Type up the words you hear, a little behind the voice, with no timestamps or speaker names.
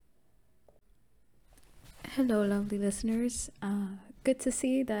Hello, lovely listeners. Good to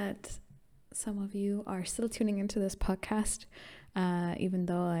see that some of you are still tuning into this podcast, even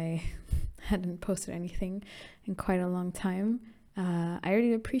though I hadn't posted anything in quite a long time. I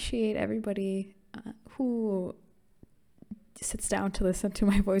really appreciate everybody who sits down to listen to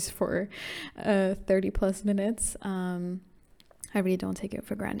my voice for 30 plus minutes. I really don't take it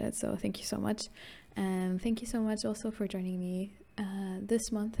for granted, so thank you so much. And thank you so much also for joining me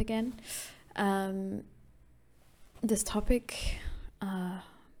this month again. This topic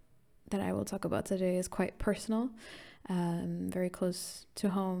that I will talk about today is quite personal, very close to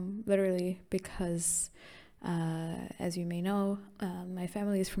home, literally, because as you may know, my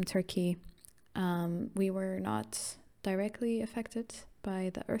family is from Turkey. We were not directly affected by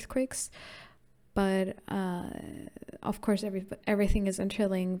the earthquakes, but of course everything is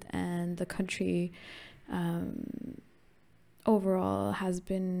interlinked, and the country overall has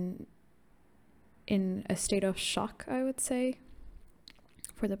been in a state of shock, I would say,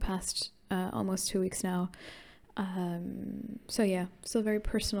 for the past almost 2 weeks now. So yeah, still very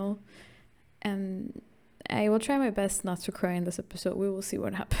personal, and I will try my best not to cry in this episode. We will see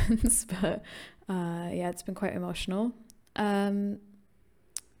what happens, but yeah, it's been quite emotional.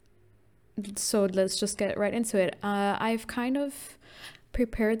 So let's just get right into it. I've kind of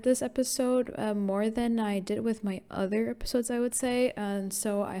prepared this episode more than I did with my other episodes, I would say, and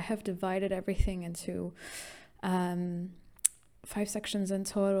so I have divided everything into 5 sections in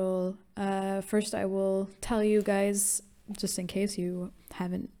total. First, I will tell you guys, just in case you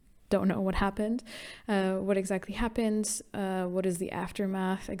don't know what happened, what exactly happened, what is the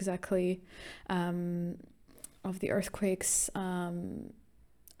aftermath exactly of the earthquakes, and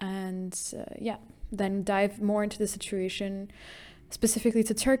yeah, then dive more into the situation specifically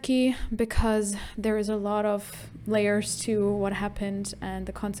to Turkey, because there is a lot of layers to what happened and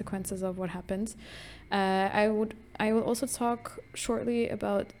the consequences of what happened. I will also talk shortly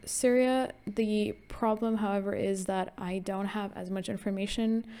about Syria. The problem, however, is that I don't have as much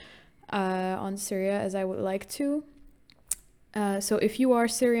information on Syria as I would like to. So if you are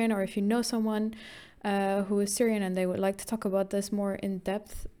Syrian, or if you know someone who is Syrian and they would like to talk about this more in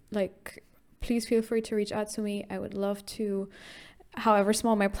depth, please feel free to reach out to me. I would love to, however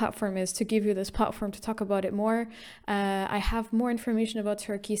small my platform is, to give you this platform to talk about it more. I have more information about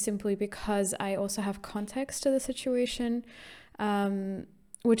Turkey simply because I also have context to the situation,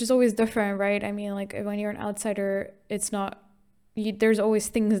 which is always different, right? I mean, when you're an outsider, it's not, there's always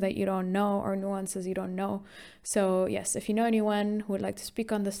things that you don't know, or nuances you don't know. So yes, if you know anyone who would like to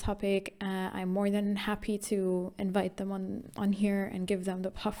speak on this topic, I'm more than happy to invite them on here and give them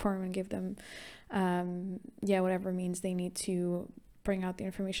the platform and give them whatever means they need to bring out the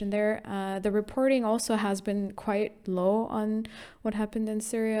information there. The reporting also has been quite low on what happened in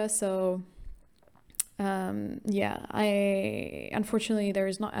Syria, so unfortunately there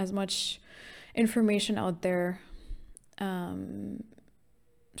is not as much information out there.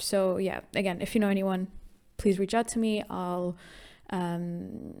 So yeah, again, if you know anyone, please reach out to me. I'll add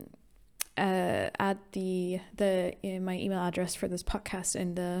my email address for this podcast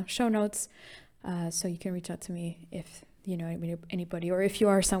in the show notes, so you can reach out to me if you know anybody, or if you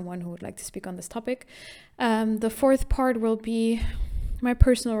are someone who would like to speak on this topic. The fourth part will be my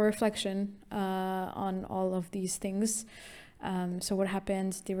personal reflection on all of these things. So what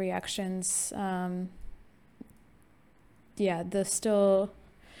happened, the reactions,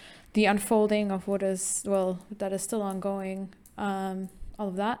 the unfolding of that is still ongoing, all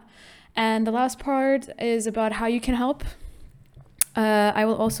of that. And the last part is about how you can help. I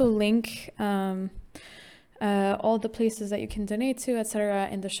will also link all the places that you can donate to, etc.,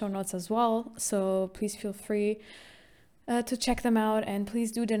 in the show notes as well. So please feel free to check them out, and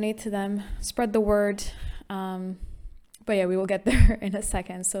please do donate to them. Spread the word. But yeah, we will get there in a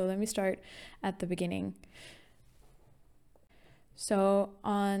second. So let me start at the beginning. So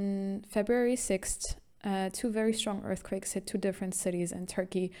on February 6th, 2 very strong earthquakes hit 2 different cities in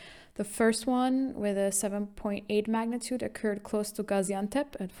Turkey. The first one, with a 7.8 magnitude, occurred close to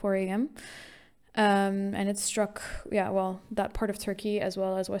Gaziantep at 4 a.m. And it struck, that part of Turkey as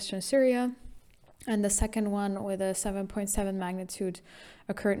well as Western Syria. And the second one, with a 7.7 magnitude,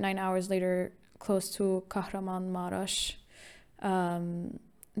 occurred 9 hours later close to Kahramanmaraş.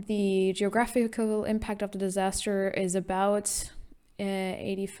 The geographical impact of the disaster is about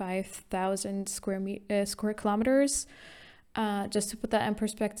 85,000 square kilometers. Just to put that in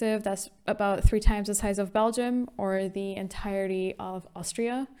perspective, that's about 3 times the size of Belgium, or the entirety of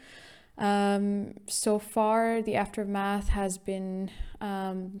Austria. So far, the aftermath has been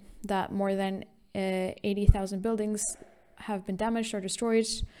that more than 80,000 buildings have been damaged or destroyed.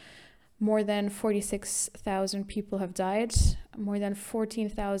 More than 46,000 people have died, more than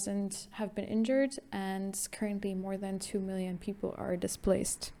 14,000 have been injured, and currently more than 2 million people are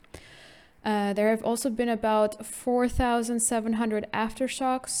displaced. There have also been about 4,700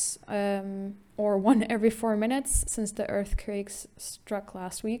 aftershocks, or one every 4 minutes, since the earthquakes struck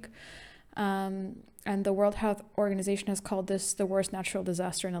last week. And the World Health Organization has called this the worst natural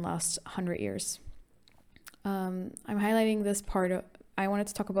disaster in the last 100 years. I'm highlighting this part. I wanted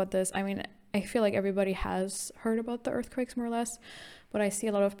to talk about this. I mean, I feel like everybody has heard about the earthquakes more or less, but I see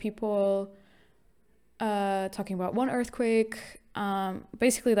a lot of people talking about one earthquake.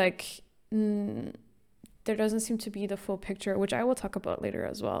 Basically, like, there doesn't seem to be the full picture, which I will talk about later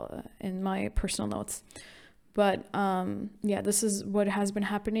as well in my personal notes. But yeah, this is what has been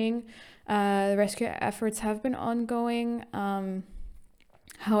happening. The rescue efforts have been ongoing.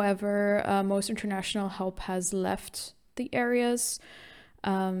 However, most international help has left the areas.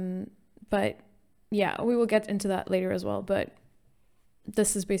 But yeah, we will get into that later as well. But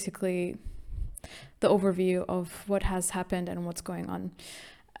this is basically the overview of what has happened and what's going on.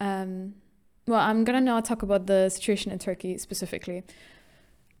 Well, I'm gonna now talk about the situation in Turkey specifically.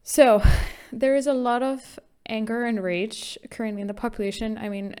 So there is a lot of anger and rage currently in the population. I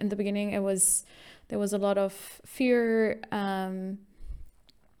mean, in the beginning, there was a lot of fear, a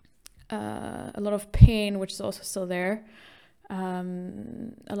lot of pain, which is also still there, a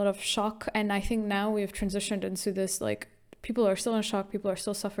lot of shock. And I think now we've transitioned into this, like, people are still in shock, people are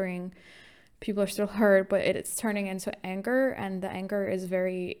still suffering, people are still hurt, but it's turning into anger, and the anger is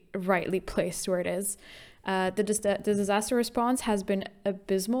very rightly placed where it is. The disaster response has been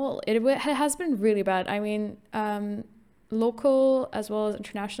abysmal. It has been really bad. I mean, local as well as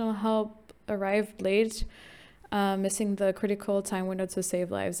international help arrived late, missing the critical time window to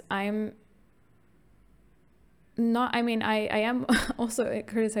save lives. I am also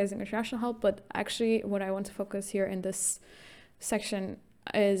criticizing international help, but actually what I want to focus here in this section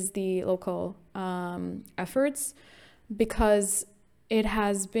is the local efforts, because it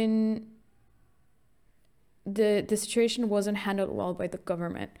has been, the situation wasn't handled well by the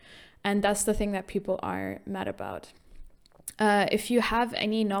government, and that's the thing that people are mad about. If you have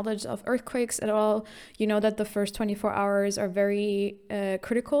any knowledge of earthquakes at all, you know that the first 24 hours are very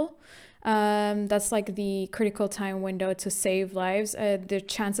critical. That's like the critical time window to save lives. The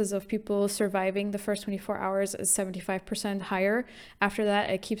chances of people surviving the first 24 hours is 75% higher. After that,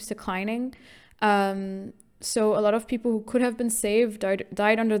 it keeps declining. So a lot of people who could have been saved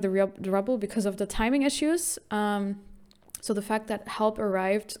died under the rubble because of the timing issues. So the fact that help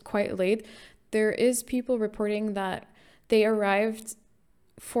arrived quite late, there is people reporting that they arrived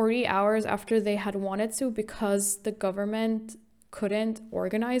 40 hours after they had wanted to, because the government couldn't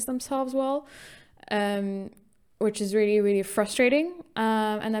organize themselves well, which is really, really frustrating.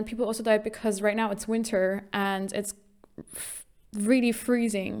 And then people also died because right now it's winter and it's really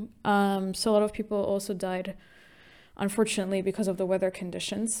freezing. So a lot of people also died, unfortunately, because of the weather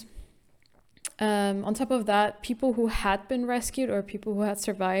conditions. On top of that, people who had been rescued or people who had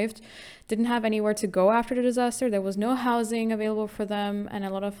survived didn't have anywhere to go after the disaster. There was no housing available for them, and a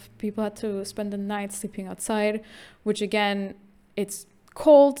lot of people had to spend the night sleeping outside, which again, it's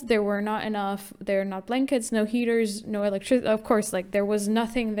cold. There were not blankets, no heaters, no electricity. Of course, like, there was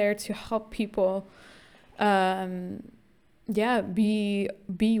nothing there to help people be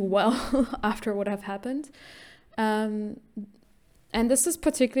well after what have happened. And this is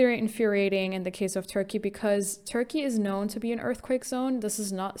particularly infuriating in the case of Turkey, because Turkey is known to be an earthquake zone. This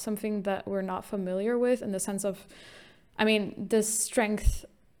is not something that we're not familiar with, in the sense of, I mean, the strength,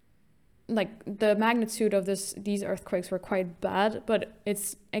 like the magnitude of these earthquakes were quite bad, but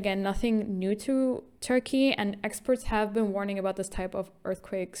it's, again, nothing new to Turkey, and experts have been warning about this type of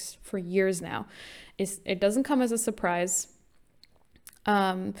earthquakes for years now. It doesn't come as a surprise.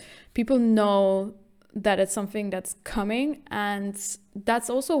 People know that it's something that's coming, and that's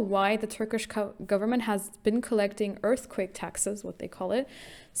also why the Turkish government has been collecting earthquake taxes, what they call it,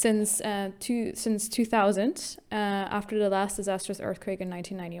 since 2000, after the last disastrous earthquake in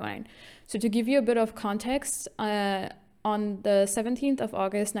 1999. So to give you a bit of context, on the 17th of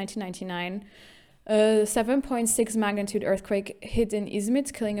August 1999, a 7.6 magnitude earthquake hit in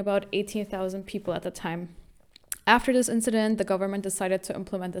Izmit, killing about 18,000 people at the time. After this incident, the government decided to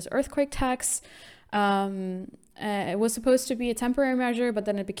implement this earthquake tax. It was supposed to be a temporary measure, but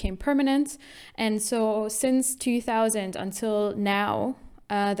then it became permanent. And so since 2000 until now,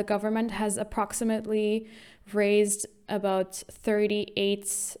 the government has approximately raised about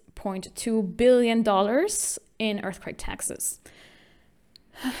 $38.2 billion in earthquake taxes.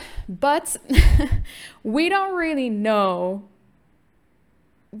 But we don't really know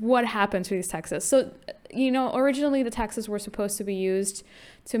what happened to these taxes. So, originally the taxes were supposed to be used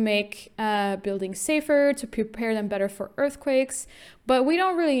to make buildings safer, to prepare them better for earthquakes, but we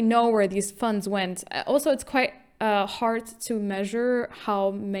don't really know where these funds went. Also, it's quite hard to measure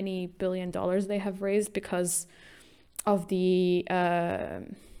how many $1 billion they have raised because of the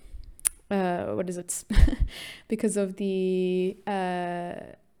because of the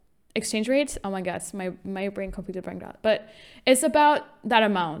exchange rate. Oh my god, my brain completely blanked out, but it's about that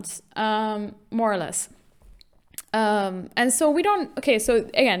amount, more or less. And so we don't. Okay, so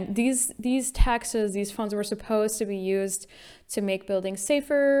again, these taxes, these funds were supposed to be used to make buildings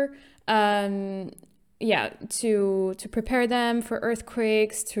safer, to prepare them for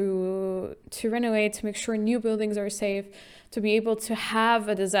earthquakes, to renovate, to make sure new buildings are safe, to be able to have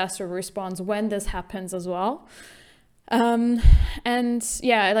a disaster response when this happens as well. And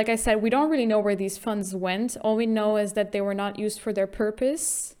yeah, like I said, we don't really know where these funds went. All we know is that they were not used for their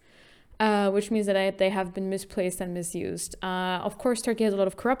purpose, which means that they have been misplaced and misused. Of course, Turkey has a lot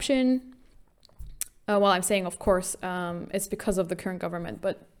of corruption. Well, I'm saying, of course, it's because of the current government,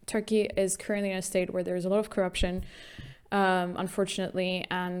 but Turkey is currently in a state where there's a lot of corruption, unfortunately,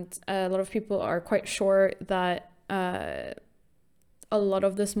 and a lot of people are quite sure that a lot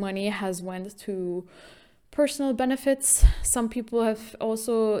of this money has went to personal benefits. Some people have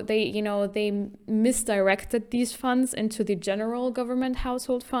also, they misdirected these funds into the general government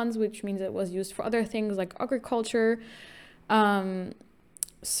household funds, which means it was used for other things like agriculture.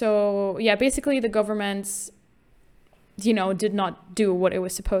 So yeah, basically the government, did not do what it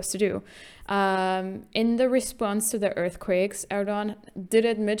was supposed to do. In the response to the earthquakes, Erdogan did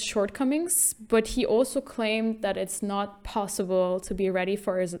admit shortcomings, but he also claimed that it's not possible to be ready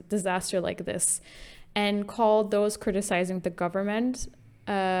for a disaster like this, and called those criticizing the government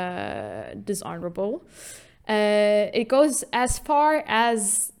dishonorable. It goes as far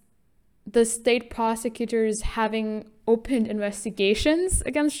as the state prosecutors having opened investigations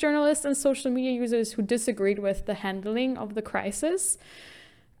against journalists and social media users who disagreed with the handling of the crisis,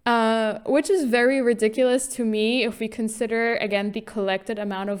 which is very ridiculous to me if we consider, again, the collected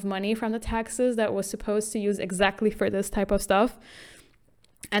amount of money from the taxes that was supposed to use exactly for this type of stuff.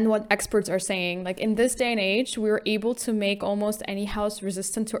 And what experts are saying, like in this day and age, we were able to make almost any house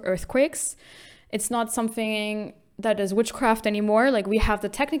resistant to earthquakes. It's not something that is witchcraft anymore. Like, we have the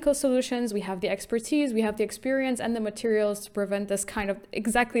technical solutions, we have the expertise, we have the experience and the materials to prevent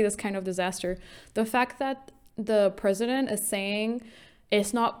exactly this kind of disaster. The fact that the president is saying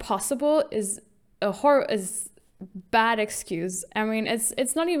it's not possible is bad excuse. I mean,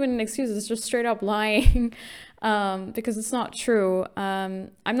 it's not even an excuse, it's just straight up lying. Because it's not true.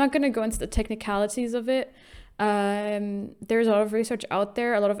 I'm not going to go into the technicalities of it. There's a lot of research out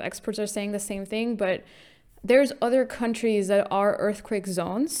there. A lot of experts are saying the same thing, but there's other countries that are earthquake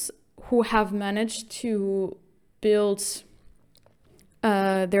zones who have managed to build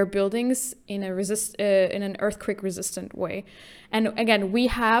their buildings in an earthquake resistant way. And again, we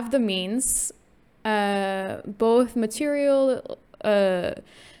have the means, both material,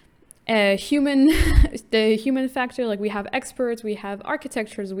 human, the human factor. Like, we have experts, we have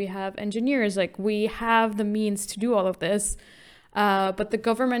architectures, we have engineers, like we have the means to do all of this, but the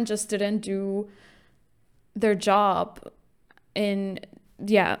government just didn't do their job in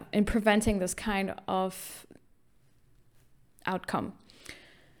preventing this kind of outcome.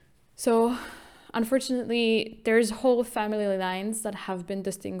 So unfortunately, there's whole family lines that have been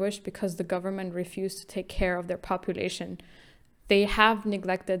distinguished because the government refused to take care of their population. They have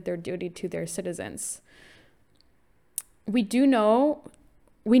neglected their duty to their citizens. We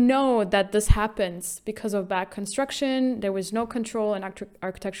know that this happens because of bad construction. There was no control in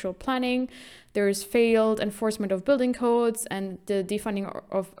architectural planning. There is failed enforcement of building codes and the defunding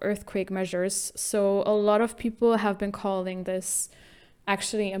of earthquake measures. So a lot of people have been calling this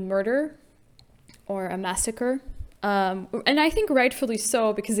actually a murder or a massacre. And I think rightfully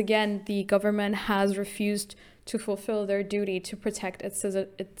so, because again, the government has refused to fulfill their duty to protect its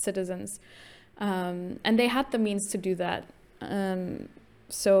citizens. And they had the means to do that.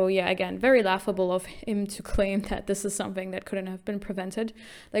 So yeah, again, very laughable of him to claim that this is something that couldn't have been prevented.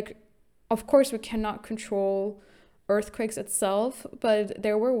 Like, of course, we cannot control earthquakes itself, but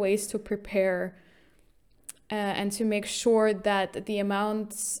there were ways to prepare and to make sure that the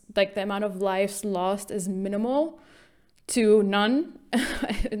amount of lives lost is minimal to none.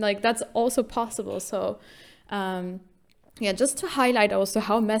 Like, that's also possible. So just to highlight also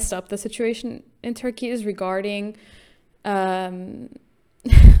how messed up the situation in Turkey is regarding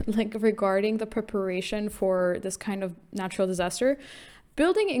regarding the preparation for this kind of natural disaster.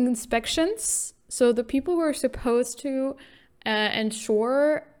 Building inspections, so the people who are supposed to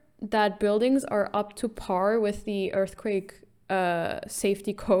ensure that buildings are up to par with the earthquake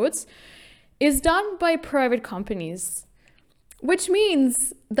safety codes is done by private companies, which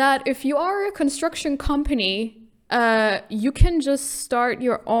means that if you are a construction company, you can just start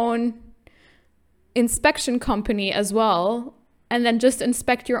your own inspection company as well, and then just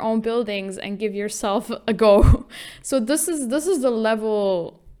inspect your own buildings and give yourself a go. So this is the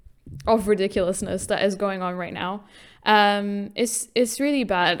level of ridiculousness that is going on right now. It's really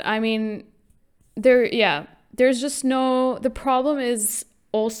bad. I mean, there's just no. The problem is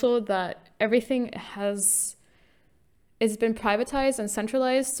also that everything it's been privatized and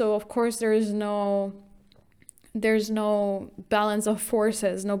centralized. So of course there's no balance of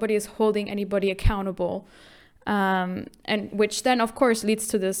forces. Nobody is holding anybody accountable. And which then of course leads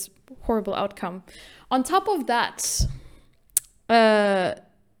to this horrible outcome. On top of that,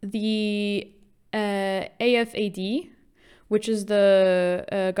 the AFAD, which is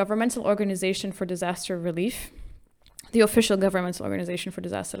the governmental organization for disaster relief, the official governmental organization for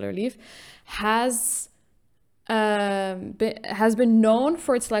disaster relief, has been known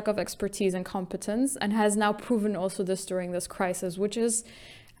for its lack of expertise and competence, and has now proven also this during this crisis, which is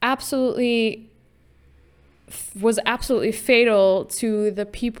was absolutely fatal to the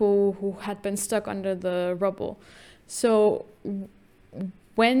people who had been stuck under the rubble. So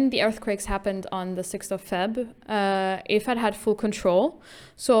when the earthquakes happened on the 6th of Feb, AFAD had full control.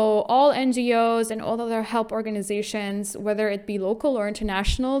 So all NGOs and all other help organizations, whether it be local or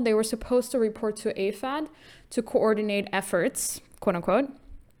international, they were supposed to report to AFAD to coordinate efforts, quote unquote.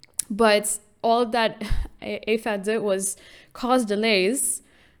 But all that AFAD did was cause delays,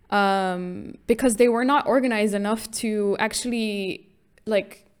 because they were not organized enough to actually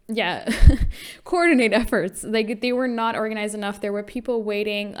coordinate efforts. They were not organized enough. There were people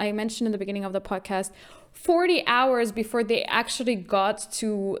waiting, I mentioned in the beginning of the podcast, 40 hours before they actually got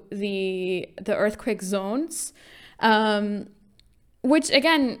to the earthquake zones, which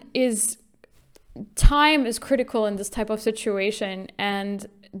again time is critical in this type of situation, and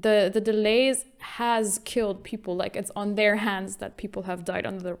the delays has killed people. Like, it's on their hands that people have died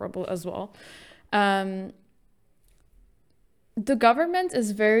under the rubble as well. The government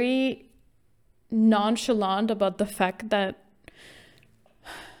is very nonchalant about the fact that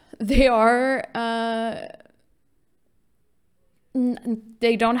they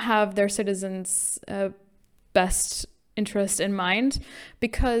don't have their citizens' best interest in mind,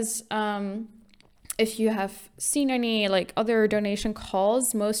 because if you have seen any other donation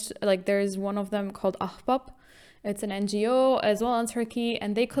calls, there's one of them called Ahbab. It's an NGO as well in Turkey,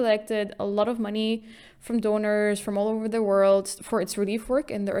 and they collected a lot of money from donors from all over the world for its relief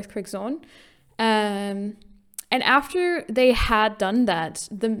work in the earthquake zone. And after they had done that,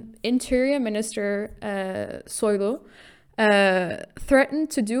 the Interior Minister, Soylu,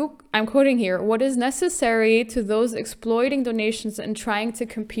 threatened to do, I'm quoting here, what is necessary to those exploiting donations and trying to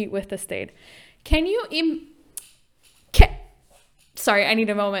compete with the state. Can you sorry, I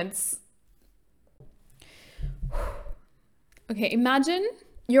need a moment. Okay, imagine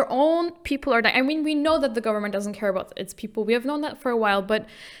your own people are dying. I mean, we know that the government doesn't care about its people. We have known that for a while, but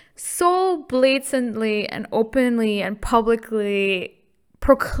so blatantly and openly and publicly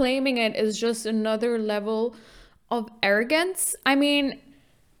proclaiming it is just another level of arrogance. I mean,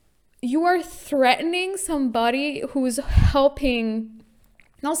 you are threatening somebody who's helping,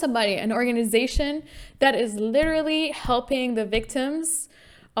 not somebody, an organization that is literally helping the victims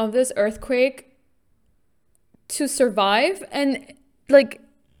of this earthquake to survive. And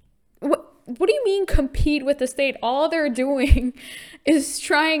what do you mean compete with the state? All they're doing is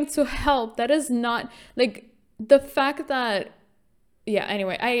trying to help. That is not the fact that,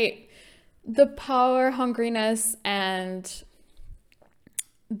 the power hungriness and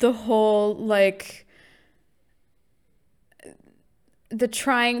the whole the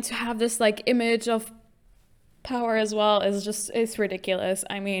trying to have this image of power as well it's ridiculous.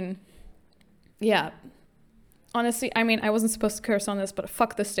 I mean, honestly, I mean, I wasn't supposed to curse on this, but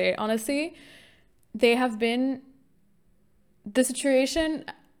fuck the state. Honestly, the situation,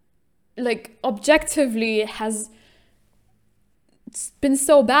 objectively has been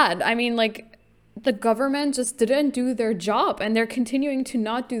so bad. I mean, the government just didn't do their job, and they're continuing to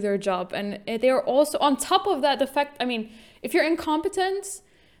not do their job. And they are also, on top of that, the fact, I mean, if you're incompetent,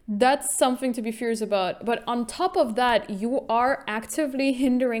 that's something to be furious about. But on top of that, you are actively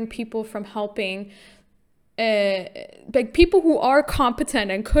hindering people from helping. People who are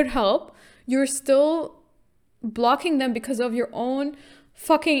competent and could help, you're still blocking them because of your own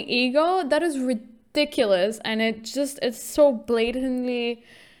fucking ego. That is ridiculous, and it's so blatantly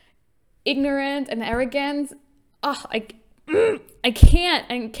ignorant and arrogant. I can't,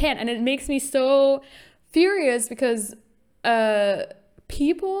 and it makes me so furious because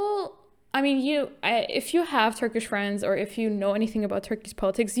people, I mean, if you have Turkish friends or if you know anything about Turkish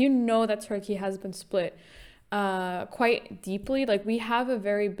politics, you know that Turkey has been split quite deeply. Like, we have a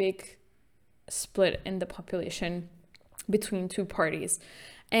very big split in the population between two parties.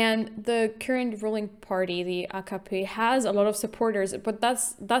 And the current ruling party, the AKP, has a lot of supporters, but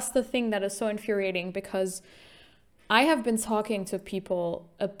that's the thing that is so infuriating, because I have been talking to people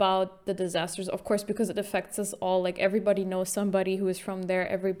about the disasters, of course, because it affects us all. Like, everybody knows somebody who is from there.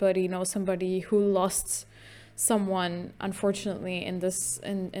 Everybody knows somebody who lost someone, unfortunately, in this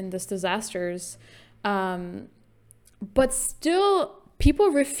disasters. But still, people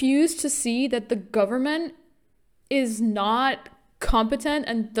refuse to see that the government is not competent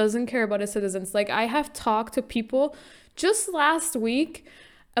and doesn't care about its citizens. Like, I have talked to people just last week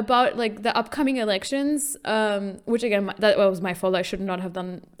about like the upcoming elections, which again, that was my fault. I should not have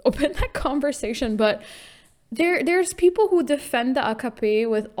opened that conversation. But there's people who defend the AKP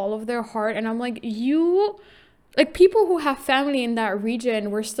with all of their heart, and I'm like, people who have family in that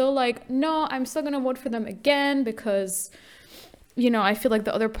region were still like, no, I'm still gonna vote for them again because, I feel like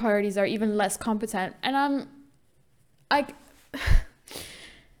the other parties are even less competent. And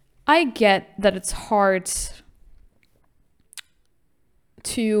I get that it's hard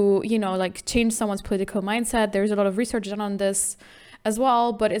to, like, change someone's political mindset. There's a lot of research done on this as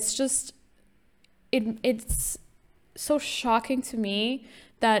well, but it's just, it's so shocking to me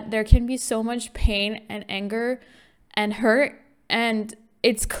that there can be so much pain and anger and hurt, and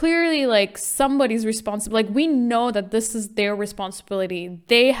it's clearly like somebody's responsible. Like, we know that this is their responsibility.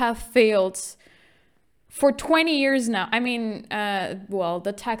 They have failed for 20 years now. I mean,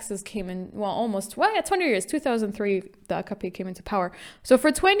 the taxes came in, 20 years. 2003, the AKP came into power. So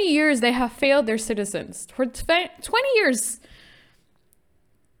for 20 years, they have failed their citizens. For 20 years,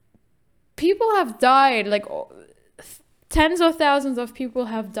 people have died. Like, tens of thousands of people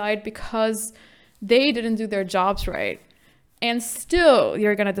have died because they didn't do their jobs right. And still,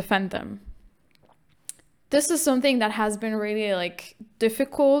 you're going to defend them. This is something that has been really, like,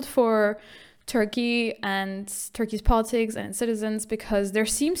 difficult for Turkey and Turkey's politics and citizens, because there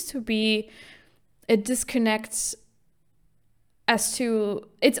seems to be a disconnect as to,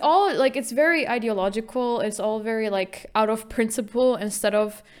 it's all like, it's very ideological, it's all very like out of principle instead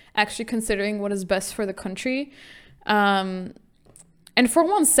of actually considering what is best for the country, and for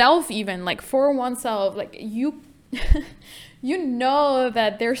oneself, even like for oneself, like you know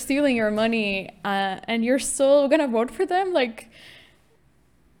that they're stealing your money, and you're still gonna vote for them. Like,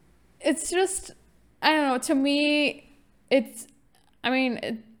 it's just, I don't know, to me, it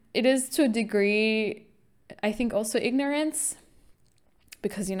is to a degree, I think, also ignorance,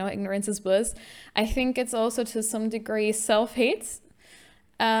 because, ignorance is bliss. I think it's also to some degree self-hate,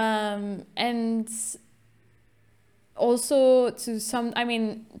 and also to some,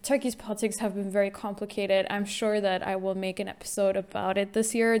 Turkey's politics have been very complicated. I'm sure that I will make an episode about it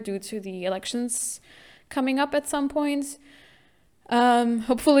this year due to the elections coming up at some point.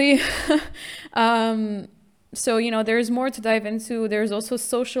 Hopefully. So, there's more to dive into. There's also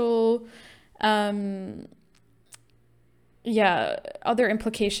social, other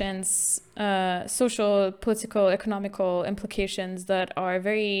implications, social, political, economical implications that are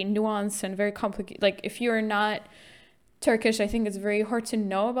very nuanced and very complicated. Like, if you're not Turkish, I think it's very hard to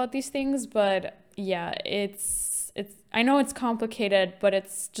know about these things, but yeah, it's I know it's complicated, but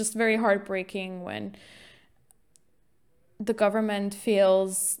it's just very heartbreaking when the government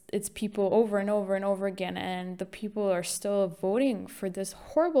fails its people over and over and over again, and the people are still voting for this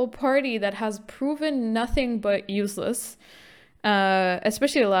horrible party that has proven nothing but useless,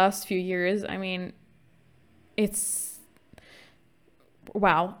 especially the last few years. It's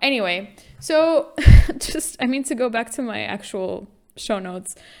wow. Anyway, so to go back to my actual show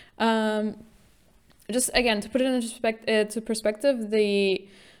notes, just again to put it into perspective, the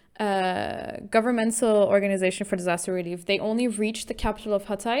governmental organization for disaster relief, they only reached the capital of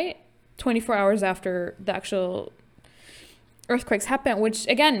Hatay 24 hours after the actual earthquakes happened, which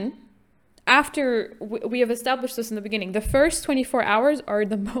again, after we have established this in the beginning, the first 24 hours are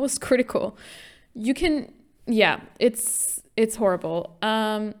the most critical. It's horrible.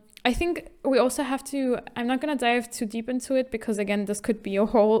 I think we also have to, I'm not going to dive too deep into it because, again, this could be a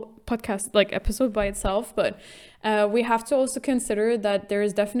whole podcast, like, episode by itself, but we have to also consider that there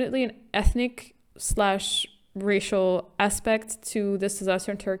is definitely an ethnic/racial aspect to this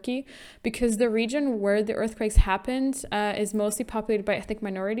disaster in Turkey, because the region where the earthquakes happened is mostly populated by ethnic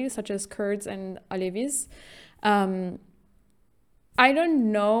minorities such as Kurds and Alevis. I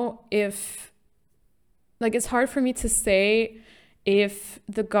don't know if like, it's hard for me to say if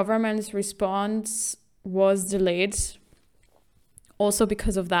the government's response was delayed also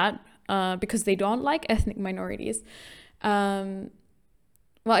because of that, because they don't like ethnic minorities.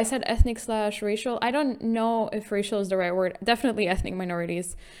 Well, I said ethnic/racial. I don't know if racial is the right word. Definitely ethnic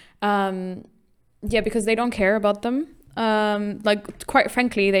minorities. Yeah, because they don't care about them. Like, quite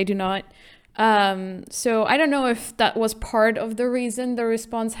frankly, they do not. So I don't know if that was part of the reason the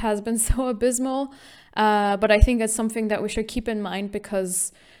response has been so abysmal. But I think it's something that we should keep in mind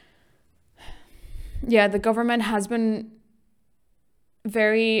because, yeah, the government has been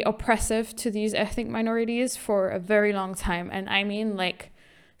very oppressive to these ethnic minorities for a very long time. And I mean, like,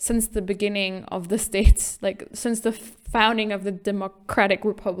 since the beginning of the state, like since the founding of the Democratic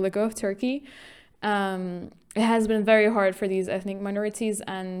Republic of Turkey, it has been very hard for these ethnic minorities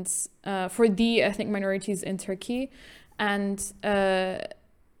and for the ethnic minorities in Turkey. And I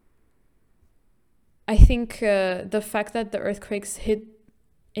think the fact that the earthquakes hit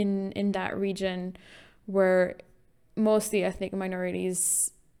in that region where mostly ethnic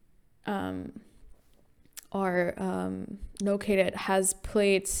minorities are located has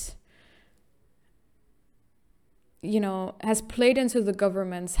played into the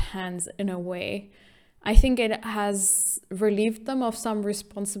government's hands in a way. I think it has relieved them of some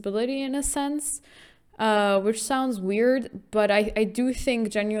responsibility in a sense, which sounds weird, but I do think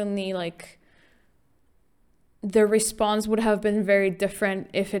genuinely, like, the response would have been very different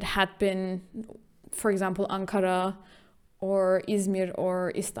if it had been, for example, Ankara or Izmir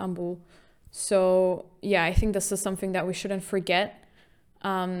or Istanbul. So yeah, I think this is something that we shouldn't forget.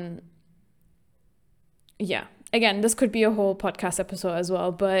 Yeah, again, this could be a whole podcast episode as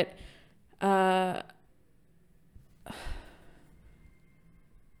well, but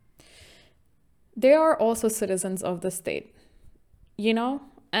they are also citizens of the state,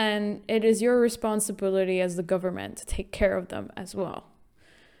 and it is your responsibility as the government to take care of them as well.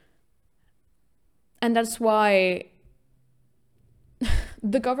 And that's why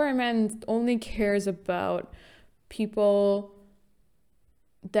the government only cares about people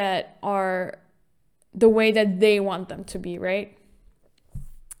that are the way that they want them to be, right?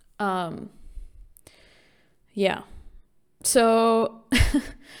 Yeah. So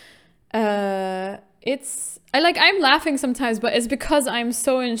I'm laughing sometimes, but it's because I'm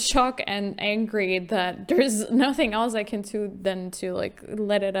so in shock and angry that there's nothing else I can do than to, like,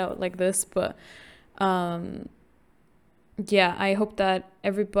 let it out like this. But yeah, I hope that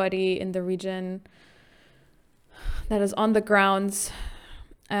everybody in the region that is on the ground,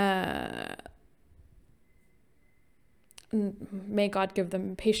 may God give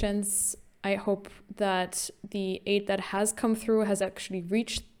them patience. I hope that the aid that has come through has actually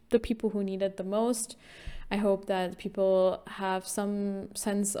reached the people who need it the most. I hope that people have some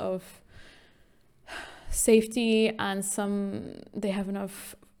sense of safety and they have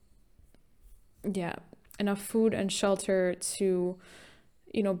enough food and shelter to,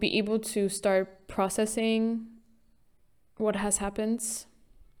 be able to start processing what has happened.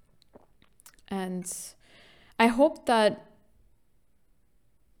 And I hope that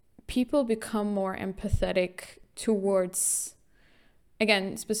people become more empathetic towards,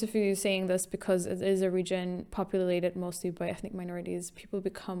 again, specifically saying this because it is a region populated mostly by ethnic minorities, people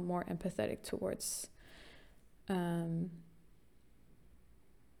become more empathetic towards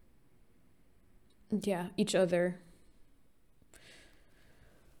each other.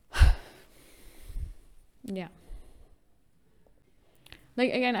 Yeah.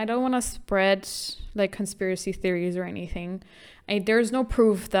 Like, again, I don't want to spread, like, conspiracy theories or anything. There's no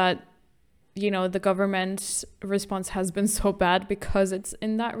proof that, the government's response has been so bad because it's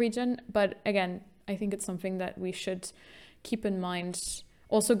in that region. But again, I think it's something that we should keep in mind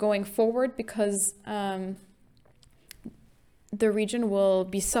also going forward because the region will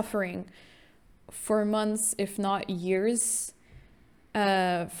be suffering for months, if not years,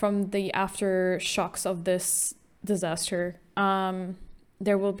 from the aftershocks of this disaster.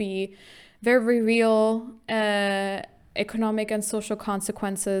 There will be very real economic and social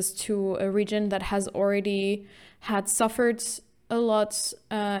consequences to a region that has already had suffered a lot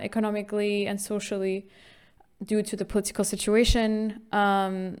economically and socially due to the political situation.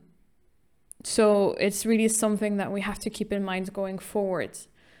 So it's really something that we have to keep in mind going forward,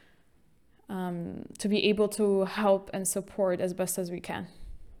 to be able to help and support as best as we can.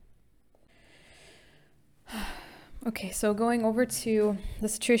 Okay, so going over to the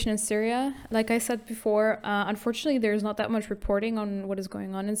situation in Syria, like I said before, unfortunately, there's not that much reporting on what is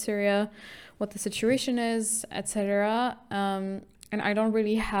going on in Syria, what the situation is, etc. And I don't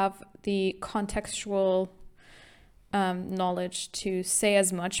really have the contextual knowledge to say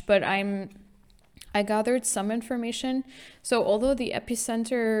as much, but I'm I gathered some information. So although the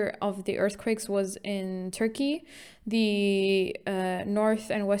epicenter of the earthquakes was in Turkey, the north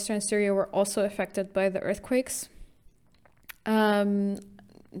and western Syria were also affected by the earthquakes.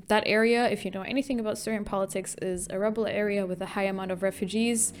 That area, if you know anything about Syrian politics, is a rebel area with a high amount of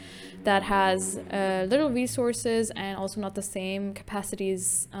refugees that has little resources and also not the same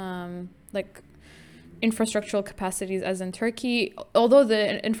capacities, like infrastructural capacities as in Turkey, although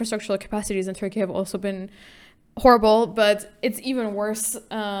the infrastructural capacities in Turkey have also been horrible, but it's even worse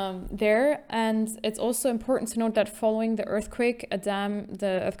there. And it's also important to note that following the earthquake, a dam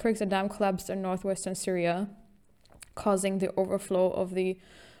collapsed in northwestern Syria, causing the overflow of the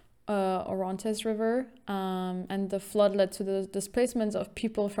Orontes River, and the flood led to the displacement of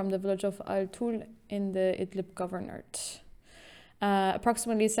people from the village of Al-Tul in the Idlib governorate.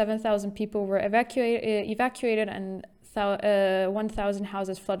 Approximately 7,000 people were evacuated and 1,000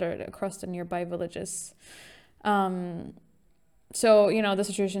 houses flooded across the nearby villages. So, the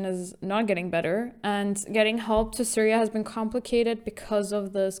situation is not getting better, and getting help to Syria has been complicated because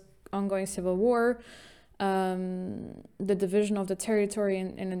of this ongoing civil war, the division of the territory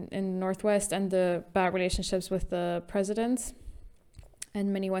in Northwest, and the bad relationships with the president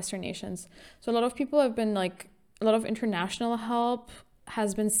and many Western nations. So a lot of people have been a lot of international help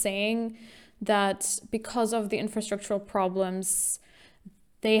has been saying that because of the infrastructural problems,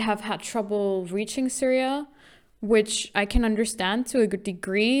 they have had trouble reaching Syria, which I can understand to a good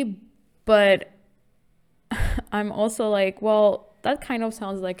degree, but I'm also well, that kind of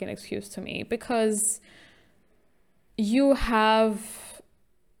sounds like an excuse to me, because you have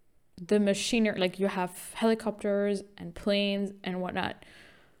the machinery, you have helicopters and planes and whatnot,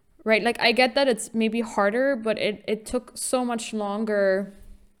 right? I get that it's maybe harder, but it took so much longer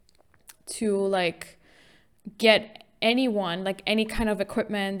to get anyone, any kind of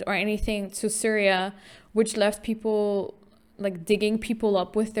equipment or anything to Syria, which left people digging people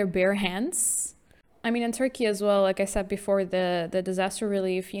up with their bare hands. I mean, in Turkey as well, like I said before, the disaster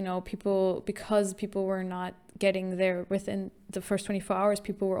relief, because people were not getting there within the first 24 hours,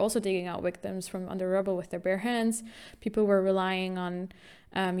 people were also digging out victims from under rubble with their bare hands. People were relying on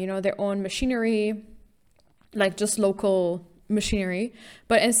their own machinery, just local machinery.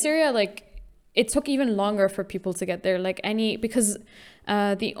 But in Syria, it took even longer for people to get there, because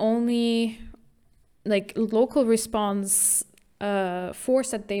the only local response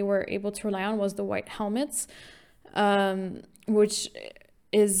force that they were able to rely on was the white helmets, which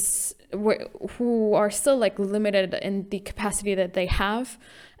is who are still limited in the capacity that they have.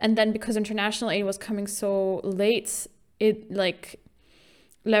 And then because international aid was coming so late, it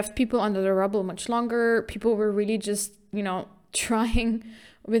left people under the rubble much longer. People were really just trying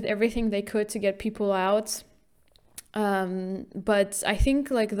with everything they could to get people out, but I think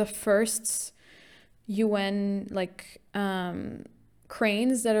the first UN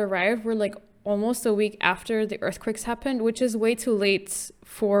cranes that arrived were almost a week after the earthquakes happened, which is way too late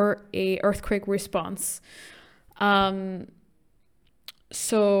for a earthquake response.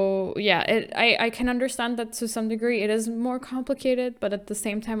 So yeah, I can understand that to some degree. It is more complicated, but at the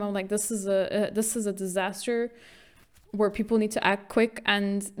same time, I'm this is a disaster where people need to act quick,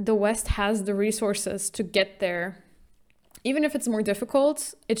 and the West has the resources to get there. Even if it's more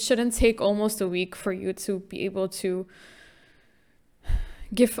difficult, it shouldn't take almost a week for you to be able to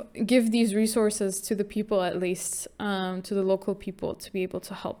give these resources to the people, at least to the local people, to be able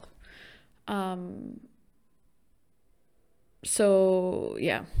to help. So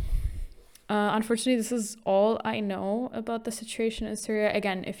yeah, unfortunately, this is all I know about the situation in Syria.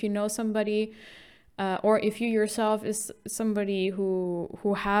 Again, if you know somebody, or if you yourself is somebody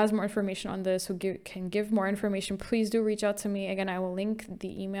who has more information on this, who can give more information, please do reach out to me. Again, I will link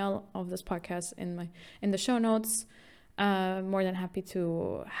the email of this podcast in the show notes. More than happy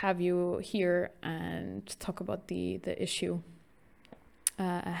to have you here and talk about the issue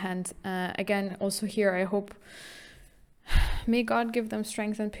at hand. Again, also here, I hope, may God give them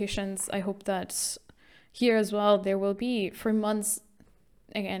strength and patience. I hope that here as well, there will be, for months,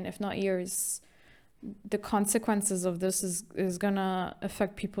 again, if not years, the consequences of this is gonna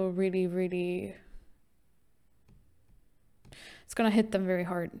affect people really, really. It's gonna hit them very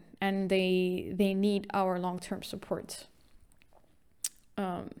hard, and they need our long-term support.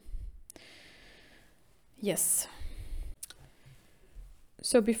 Yes.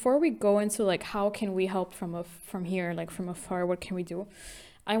 So before we go into how can we help from here, from afar, what can we do?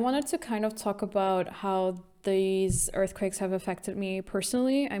 I wanted to kind of talk about how these earthquakes have affected me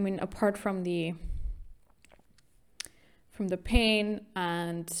personally. I mean, apart from the pain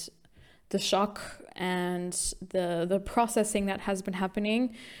and the shock and the processing that has been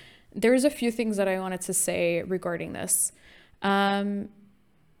happening, there's a few things that I wanted to say regarding this.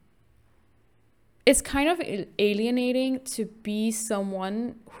 It's kind of alienating to be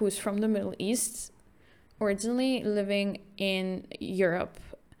someone who's from the Middle East, originally living in Europe,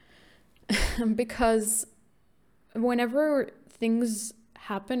 because whenever things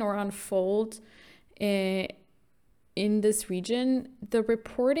happen or unfold in this region, the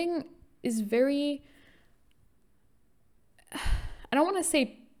reporting is very, I don't want to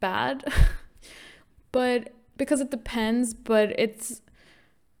say bad, but because it depends, but it's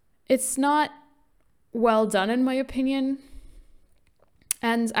not well done in my opinion.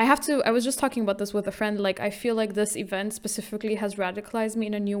 And I was just talking about this with a friend, like I feel like this event specifically has radicalized me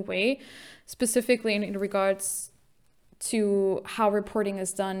in a new way, specifically in regards to how reporting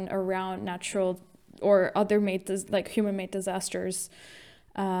is done around natural or other human-made disasters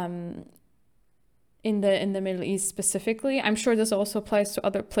in the Middle East specifically. I'm sure this also applies to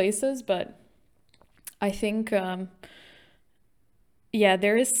other places, but I think there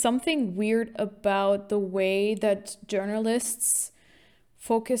is something weird about the way that journalists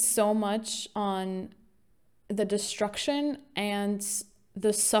focus so much on the destruction and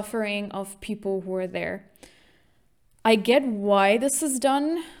the suffering of people who are there. I get why this is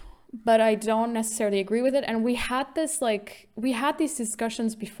done, but I don't necessarily agree with it. And we had these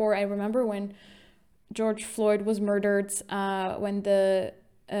discussions before. I remember when George Floyd was murdered, when the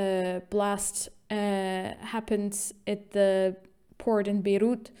blast happened at the port in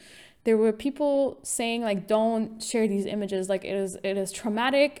Beirut. There were people saying like, don't share these images. Like it is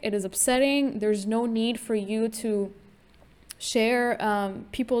traumatic. It is upsetting. There's no need for you to share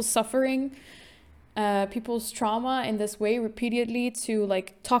people's suffering, people's trauma in this way repeatedly, to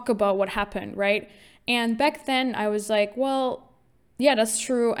like talk about what happened, right? And back then I was like, well, yeah, that's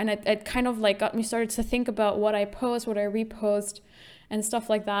true. And it kind of like got me started to think about what I post, what I repost and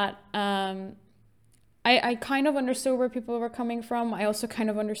stuff like that. I kind of understood where people were coming from. I also kind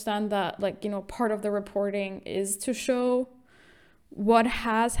of understand that, like, you know, part of the reporting is to show what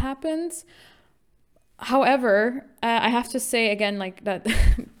has happened. However, I have to say again, like, that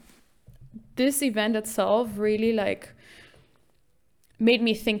this event itself really like made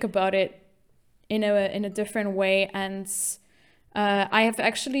me think about it in a different way. And I have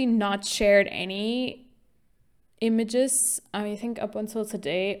actually not shared any images, I think up until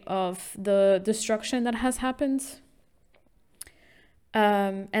today, of the destruction that has happened,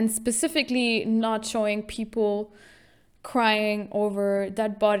 and specifically not showing people crying over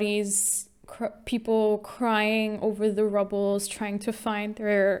dead bodies, people crying over the rubbles, trying to find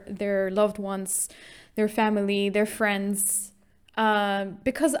their loved ones, their family, their friends,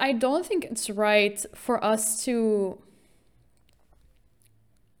 because I don't think it's right for us to,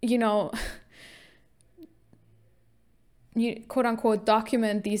 you know, quote unquote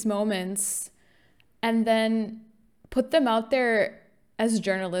document these moments and then put them out there as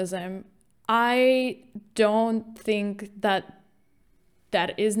journalism. I don't think that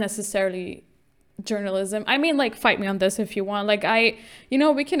is necessarily journalism. I mean, like, fight me on this if you want. Like,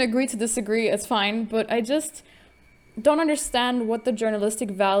 we can agree to disagree, it's fine, but I just don't understand what the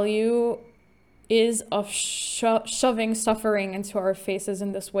journalistic value is of shoving suffering into our faces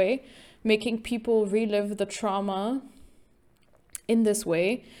in this way, making people relive the trauma in this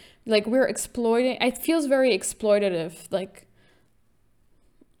way. Like, we're exploiting, it feels very exploitative, like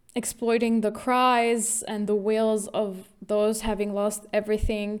exploiting the cries and the wails of those having lost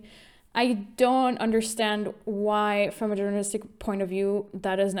everything. I don't understand why, from a journalistic point of view,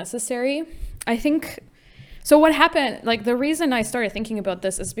 that is necessary. I think, so what happened, like, the reason I started thinking about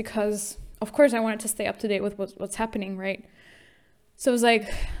this is because, of course, I wanted to stay up to date with what's happening, right? So I was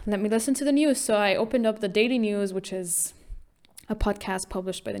like, let me listen to the news. So I opened up the Daily News, which is a podcast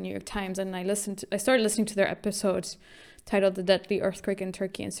published by the New York Times, and I started listening to their episode titled "The Deadly Earthquake in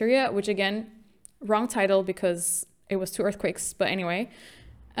Turkey and Syria," which, again, wrong title because it was 2 earthquakes, but anyway.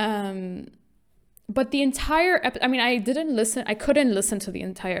 But the entire I couldn't listen to the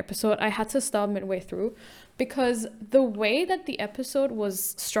entire episode. I had to stop midway through because the way that the episode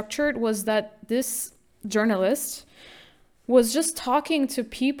was structured was that this journalist was just talking to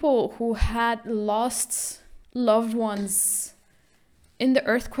people who had lost loved ones in the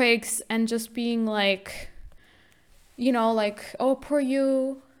earthquakes and just being like, you know, like, oh, poor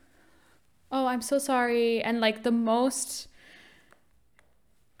you. Oh, I'm so sorry. And like the most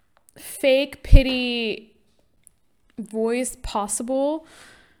fake pity voice possible.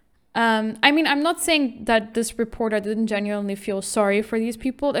 I mean, I'm not saying that this reporter didn't genuinely feel sorry for these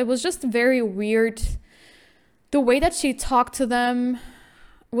people. It was just very weird. The way that she talked to them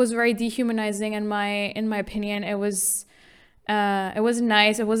was very dehumanizing in my opinion. It was It wasn't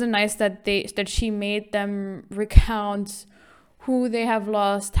nice. It wasn't nice that she made them recount who they have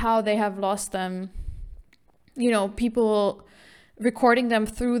lost, how they have lost them. People recording them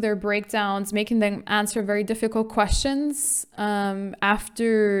through their breakdowns, making them answer very difficult questions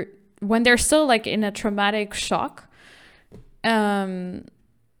after when they're still like in a traumatic shock. I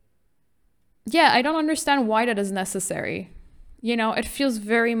don't understand why that is necessary. It feels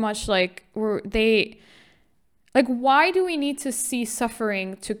very much like why do we need to see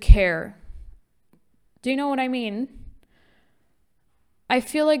suffering to care? Do you know what I mean? I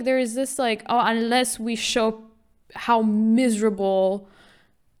feel like there is this unless we show how miserable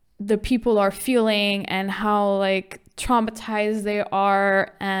the people are feeling and how traumatized they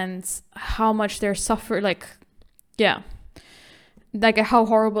are and how much they're suffering, how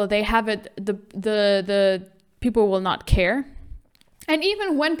horrible they have it, the people will not care. And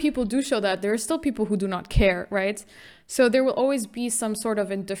even when people do show that, there are still people who do not care, right? So there will always be some sort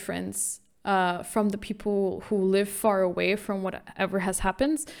of indifference from the people who live far away from whatever has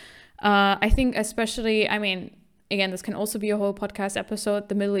happened. I think especially, again, this can also be a whole podcast episode.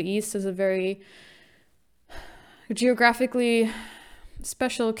 The Middle East is a very geographically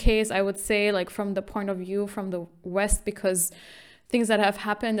special case, I would say, from the point of view from the West, because things that have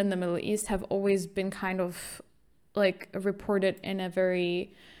happened in the Middle East have always been kind of reported in a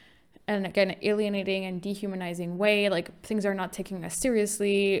very, and again, alienating and dehumanizing way. Things are not taken as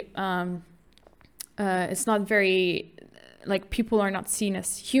seriously. It's not very, people are not seen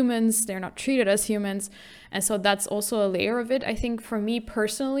as humans. They're not treated as humans. And so that's also a layer of it, I think, for me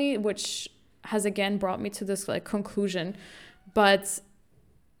personally, which has again brought me to this conclusion. But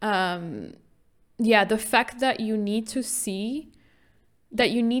the fact that you need to see, that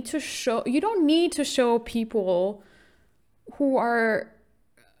you need to show, you don't need to show people who are,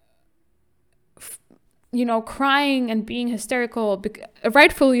 crying and being hysterical,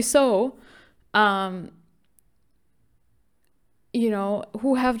 rightfully so,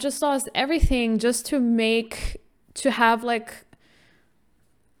 who have just lost everything just to have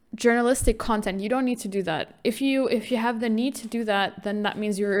journalistic content. You don't need to do that. If you have the need to do that, then that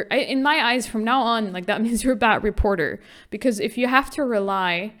means in my eyes from now on, that means you're a bad reporter. Because if you have to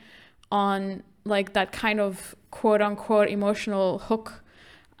rely on that kind of quote unquote emotional hook,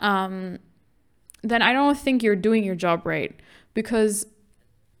 then I don't think you're doing your job right. Because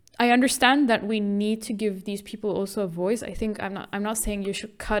I understand that we need to give these people also a voice. I think I'm not saying you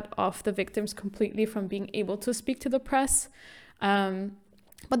should cut off the victims completely from being able to speak to the press.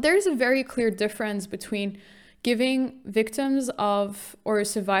 But there's a very clear difference between giving victims of or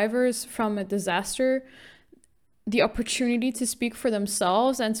survivors from a disaster the opportunity to speak for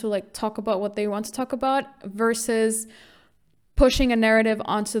themselves and to talk about what they want to talk about versus pushing a narrative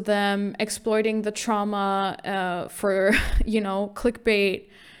onto them, exploiting the trauma for, clickbait.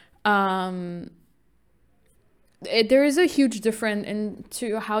 There is a huge difference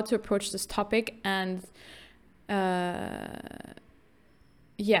into how to approach this topic, and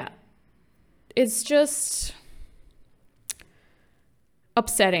it's just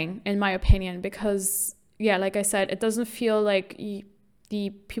upsetting in my opinion, because like I said, it doesn't feel like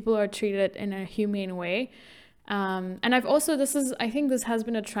the people are treated in a humane way. And I've also, I think this has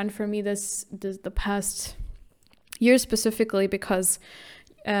been a trend for me the past year specifically, because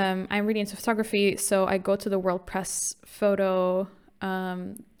I'm really into photography, so I go to the World Press photo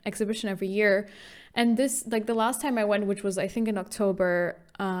exhibition every year. And this, the last time I went, which was I think in October,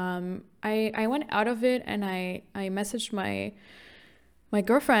 I went out of it and I messaged my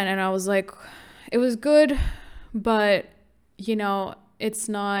girlfriend, and I was like, it was good, but it's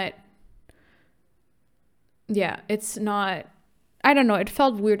not, I don't know, it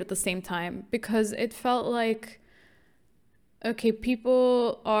felt weird at the same time, because it felt like, okay,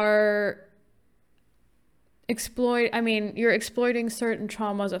 people are you're exploiting certain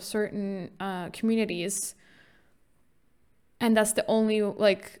traumas of certain communities, and that's the only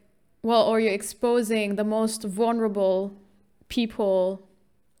or you're exposing the most vulnerable people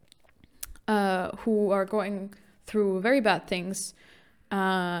who are going through very bad things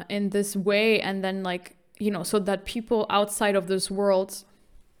in this way, and then so that people outside of this world,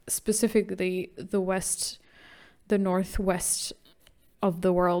 specifically the northwest of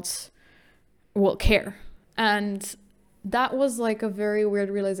the world, will care. And that was a very weird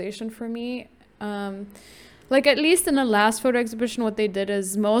realization for me. At least in the last photo exhibition, what they did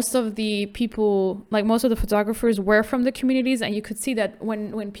is most of the people, most of the photographers were from the communities, and you could see that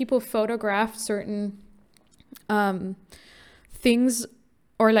when people photographed certain things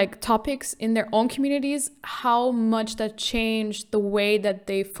or topics in their own communities, how much that changed the way that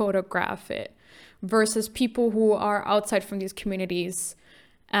they photograph it, versus people who are outside from these communities,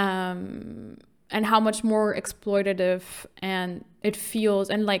 and how much more exploitative and it feels,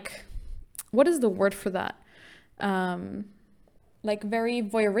 and like, what is the word for that? Like very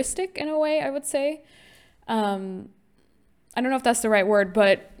voyeuristic in a way, I would say. I don't know if that's the right word,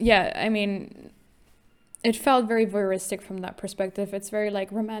 but yeah, I mean, it felt very voyeuristic from that perspective. It's very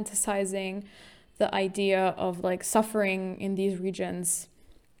like romanticizing the idea of like suffering in these regions.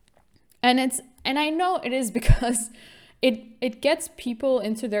 And I know it is because it gets people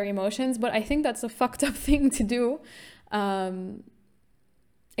into their emotions, but I think that's a fucked up thing to do.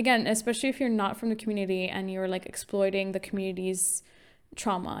 Again, especially if you're not from the community and you're like exploiting the community's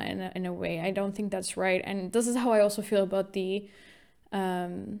trauma in a way. I don't think that's right. And this is how I also feel about the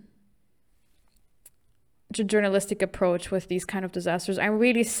journalistic approach with these kind of disasters. I'm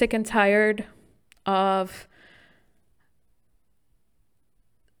really sick and tired of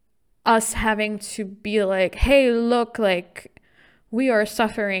us having to be like, hey, look, like, we are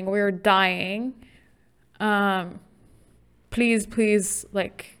suffering, we're dying. Please,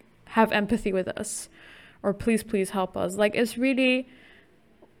 like, have empathy with us, or please help us. Like, it's really,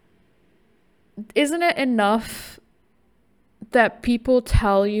 isn't it enough that people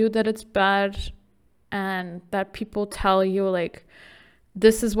tell you that it's bad, and that people tell you like,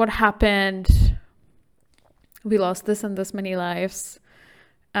 this is what happened, we lost this and this many lives,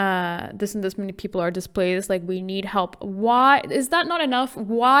 this and this many people are displaced, like, we need help? Why is that not enough?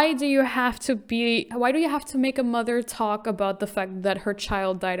 Why do you have to make a mother talk about the fact that her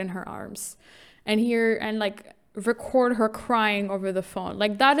child died in her arms, and like record her crying over the phone?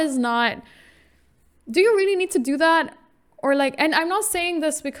 Like, that is not, do you really need to do that? Or like, and I'm not saying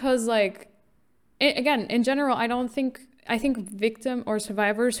this because like, again, in general, I think victim or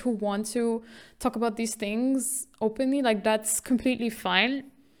survivors who want to talk about these things openly, like, that's completely fine.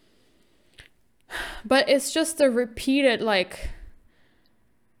 But it's just the repeated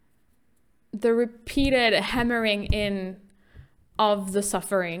hammering in of the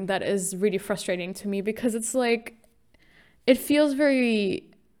suffering that is really frustrating to me, because it's like, it feels very,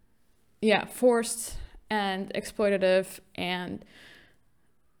 forced and exploitative and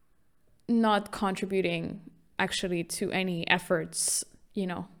not contributing actually to any efforts,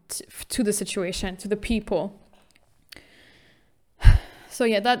 to the situation, to the people. So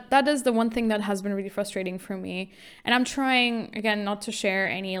yeah, that is the one thing that has been really frustrating for me. And I'm trying, again, not to share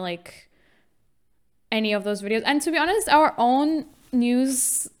any of those videos. And to be honest, our own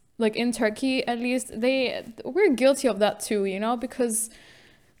news, like in Turkey at least, we're guilty of that too, because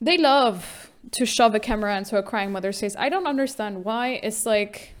they love to shove a camera into a crying mother's face. I don't understand why. It's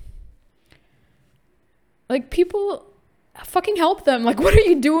like people fucking help them. Like, what are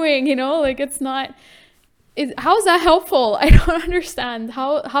you doing? Like, how is that helpful? I don't understand.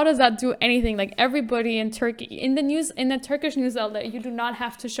 How does that do anything? Like, everybody in Turkey, in the Turkish news outlet, you do not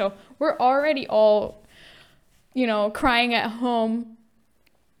have to show. We're already all, crying at home,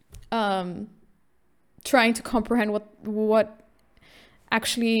 trying to comprehend what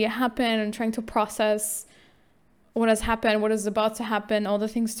actually happened, and trying to process what has happened, what is about to happen, all the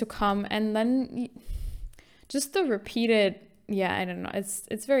things to come. And then just the repeated, I don't know. It's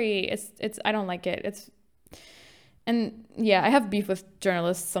I don't like it. I have beef with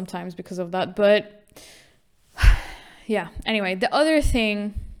journalists sometimes because of that. But yeah, anyway, the other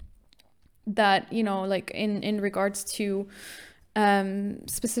thing that, like in regards to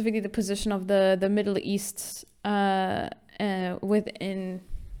specifically the position of the Middle East within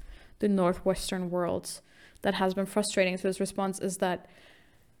the Northwestern world that has been frustrating to this response is that,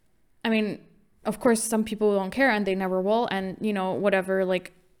 I mean, of course, some people don't care and they never will. And, whatever,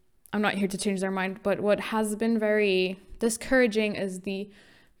 like, I'm not here to change their mind. But what has been very discouraging is the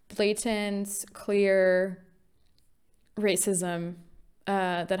blatant, clear racism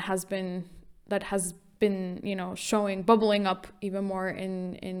that has been, showing, bubbling up even more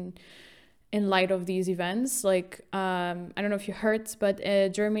in light of these events. Like, I don't know if you heard, but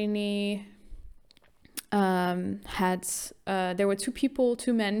Germany there were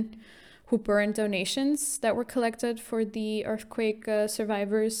two men who burned donations that were collected for the earthquake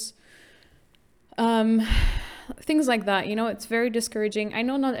survivors. Things like that, it's very discouraging. I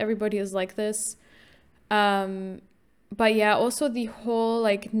know not everybody is like this. But yeah, also the whole,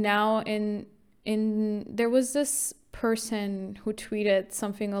 like, now there was this person who tweeted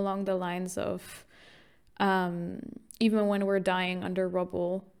something along the lines of, even when we're dying under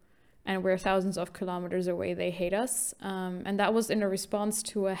rubble and we're thousands of kilometers away, they hate us. And that was in a response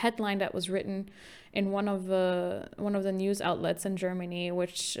to a headline that was written in one of the news outlets in Germany,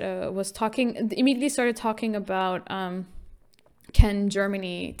 which immediately started talking about can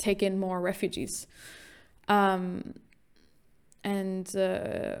Germany take in more refugees? Something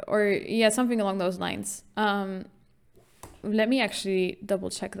along those lines. Let me actually double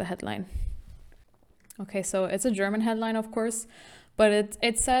check the headline. Okay, so it's a German headline, of course, but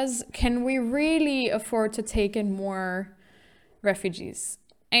it says, can we really afford to take in more refugees?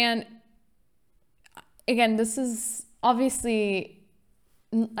 And again, this is obviously,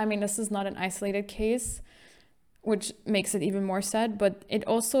 this is not an isolated case, which makes it even more sad, but it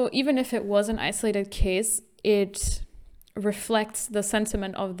also, even if it was an isolated case, it reflects the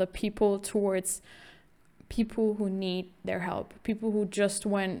sentiment of the people towards people who need their help, people who just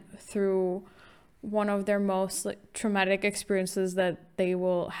went through one of their most traumatic experiences that they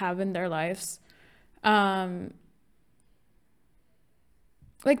will have in their lives.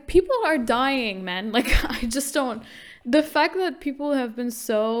 People are dying, man. I just don't, the fact that people have been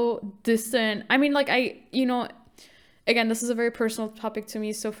so distant. Again, this is a very personal topic to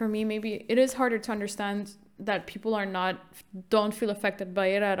me. So for me, maybe it is harder to understand that people don't feel affected by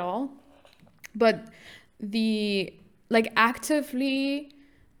it at all. But actively,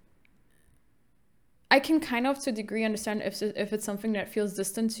 I can kind of to a degree understand if it's something that feels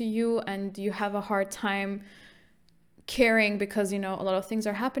distant to you and you have a hard time caring because, a lot of things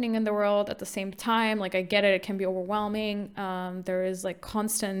are happening in the world at the same time. I get it can be overwhelming. There is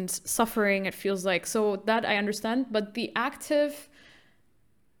constant suffering, it feels like. So that I understand. But the active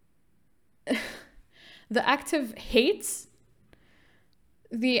hate,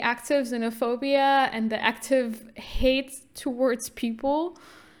 the active xenophobia and the active hate towards people,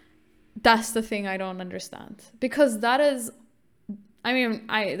 that's the thing I don't understand. Because that is,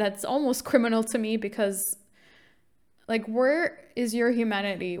 that's almost criminal to me because where is your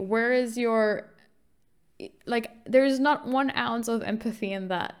humanity? Where is your, there's not 1 ounce of empathy in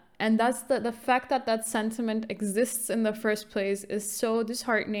that. And that's the fact that sentiment exists in the first place is so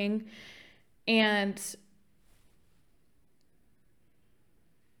disheartening. And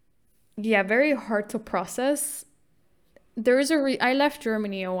yeah, very hard to process. I left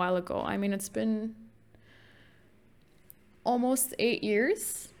Germany a while ago. It's been almost 8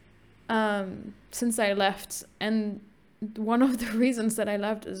 years since I left. And one of the reasons that I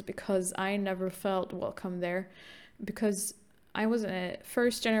left is because I never felt welcome there, because I was a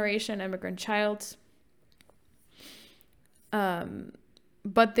first generation immigrant child.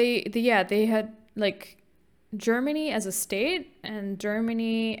 But they had Germany as a state and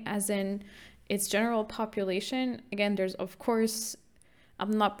Germany as in its general population. Again, there's, of course,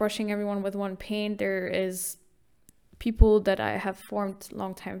 I'm not brushing everyone with one paint. There is people that I have formed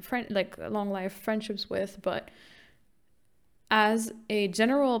long life friendships with, but as a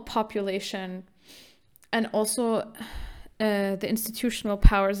general population, and also the institutional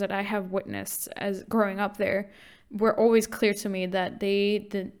powers that I have witnessed as growing up there, were always clear to me that they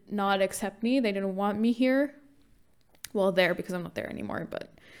did not accept me. They didn't want me here. Well, there, because I'm not there anymore,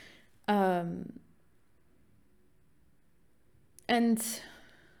 but and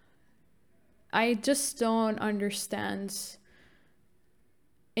I just don't understand,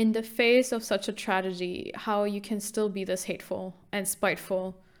 in the face of such a tragedy, how you can still be this hateful and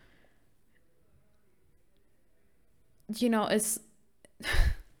spiteful. It's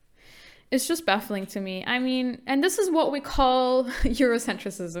just baffling to me. And this is what we call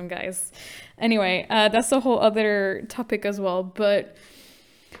Eurocentrism, guys. Anyway, that's a whole other topic as well. But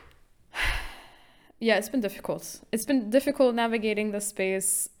yeah, it's been difficult. It's been difficult navigating the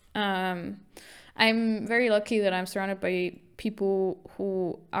space. I'm very lucky that I'm surrounded by people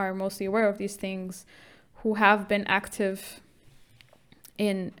who are mostly aware of these things, who have been active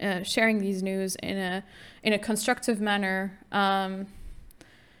in sharing these news in a constructive manner.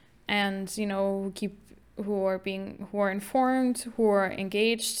 And who are informed, who are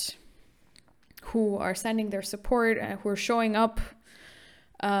engaged, who are sending their support, and who are showing up.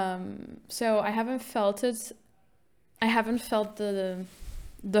 So I haven't felt it. I haven't felt the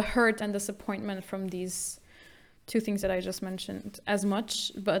hurt and disappointment from these 2 things that I just mentioned as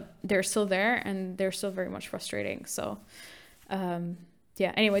much, but they're still there and they're still very much frustrating. So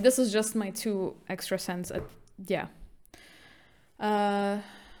anyway, this is just my 2 extra cents.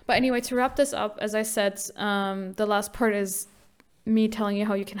 But anyway, to wrap this up, as I said, the last part is me telling you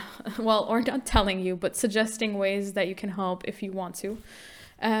how you can, or not telling you, but suggesting ways that you can help if you want to.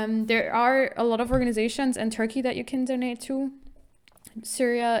 There are a lot of organizations in Turkey that you can donate to.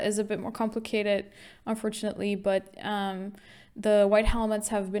 Syria is a bit more complicated, unfortunately, but the White Helmets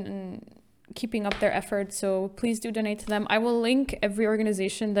have been keeping up their efforts, so please do donate to them. I will link every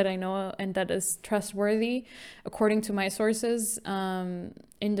organization that I know and that is trustworthy according to my sources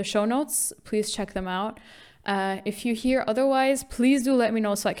in the show notes. Please check them out. If you hear otherwise, please do let me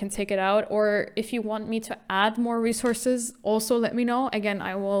know so I can take it out. Or if you want me to add more resources, also let me know. Again,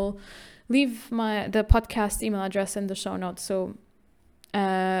 I will leave the podcast email address in the show notes. So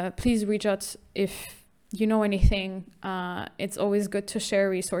please reach out if you know anything. It's always good to share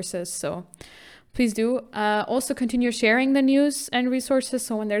resources. So please do. Also continue sharing the news and resources.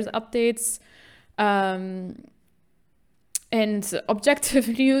 So when there's updates, and objective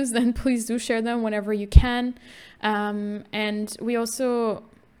news, then please do share them whenever you can. And we also,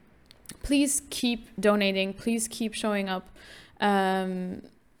 please keep donating, please keep showing up.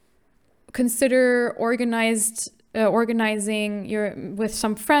 Consider organizing with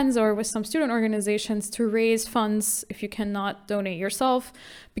some friends or with some student organizations to raise funds if you cannot donate yourself,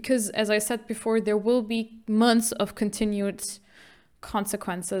 because as I said before, there will be months of continued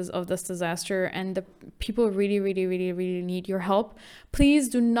consequences of this disaster, and the people really, really, really, really need your help. Please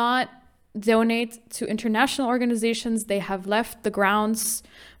do not donate to international organizations. They have left the grounds.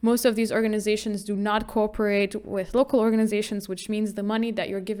 Most of these organizations do not cooperate with local organizations, which means the money that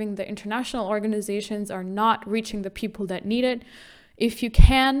you're giving the international organizations are not reaching the people that need it. If you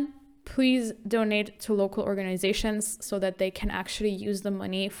can, please donate to local organizations so that they can actually use the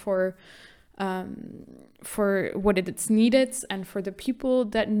money for what it's needed and for the people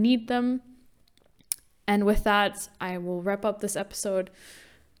that need them. And with that, I will wrap up this episode.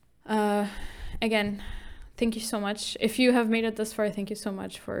 Again, thank you so much. If you have made it this far, thank you so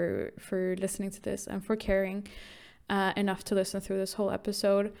much for listening to this and for caring enough to listen through this whole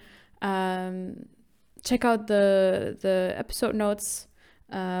episode. Check out the episode notes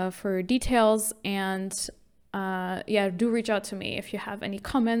for details, and do reach out to me if you have any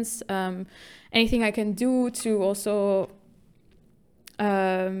comments, anything I can do to also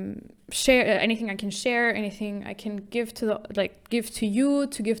share, anything I can share, anything I can give to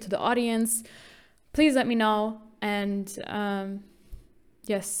the audience. Please let me know. And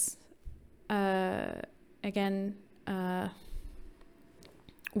yes, again,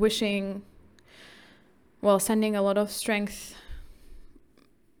 sending a lot of strength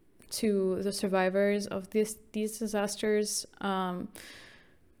to the survivors of these disasters.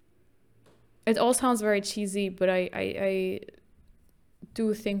 It all sounds very cheesy, but I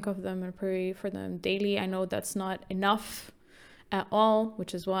do think of them and pray for them daily. I know that's not enough at all,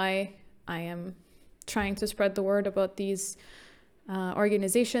 which is why I am trying to spread the word about these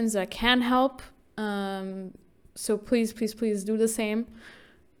organizations that can help. So please do the same.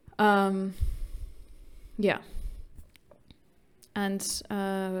 And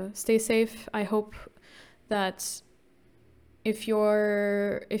stay safe. I hope that if you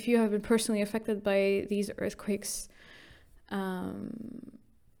have been personally affected by these earthquakes,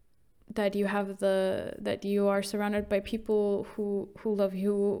 that you are surrounded by people who love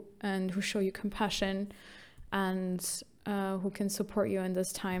you and who show you compassion, and who can support you in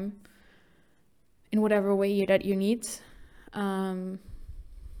this time in whatever way that you need.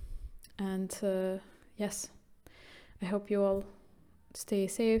 Yes, I hope you all stay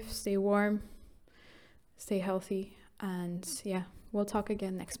safe, stay warm, stay healthy, and we'll talk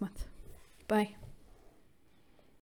again next month. Bye.